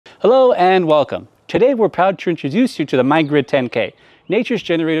Hello and welcome. Today we're proud to introduce you to the MyGrid 10K, nature's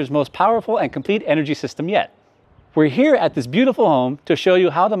generator's most powerful and complete energy system yet. We're here at this beautiful home to show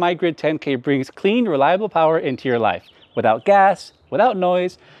you how the MyGrid 10K brings clean, reliable power into your life, without gas, without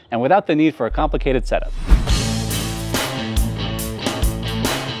noise, and without the need for a complicated setup.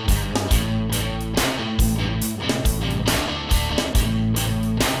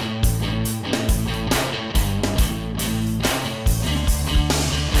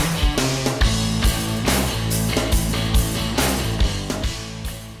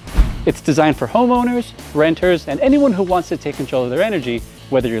 It's designed for homeowners, renters, and anyone who wants to take control of their energy,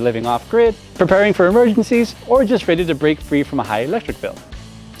 whether you're living off-grid, preparing for emergencies, or just ready to break free from a high electric bill.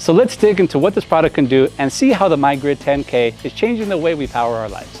 So let's dig into what this product can do and see how the MyGrid 10K is changing the way we power our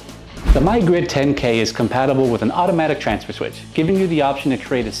lives. The MyGrid 10K is compatible with an automatic transfer switch, giving you the option to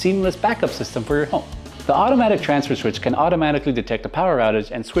create a seamless backup system for your home. The automatic transfer switch can automatically detect a power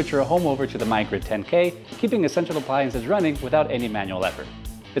outage and switch your home over to the MyGrid 10K, keeping essential appliances running without any manual effort.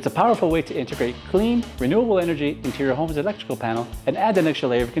 It's a powerful way to integrate clean, renewable energy into your home's electrical panel and add an extra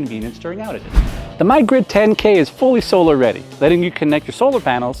layer of convenience during outages. The MyGrid 10K is fully solar ready, letting you connect your solar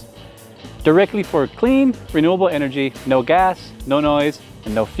panels directly for clean, renewable energy, no gas, no noise,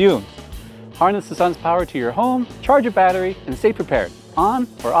 and no fumes. Harness the sun's power to your home, charge your battery, and stay prepared, on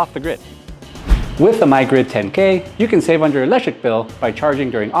or off the grid. With the MyGrid 10K, you can save on your electric bill by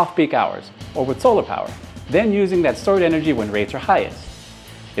charging during off-peak hours or with solar power, then using that stored energy when rates are highest.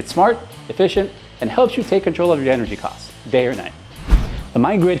 It's smart, efficient, and helps you take control of your energy costs, day or night. The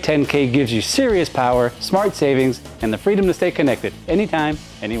MyGrid 10K gives you serious power, smart savings, and the freedom to stay connected anytime,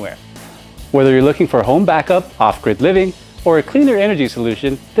 anywhere. Whether you're looking for home backup, off-grid living, or a cleaner energy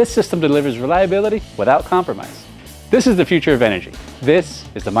solution, this system delivers reliability without compromise. This is the future of energy. This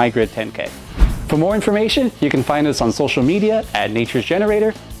is the MyGrid 10K. For more information, you can find us on social media at Nature's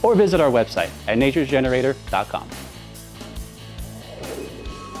Generator or visit our website at naturesgenerator.com.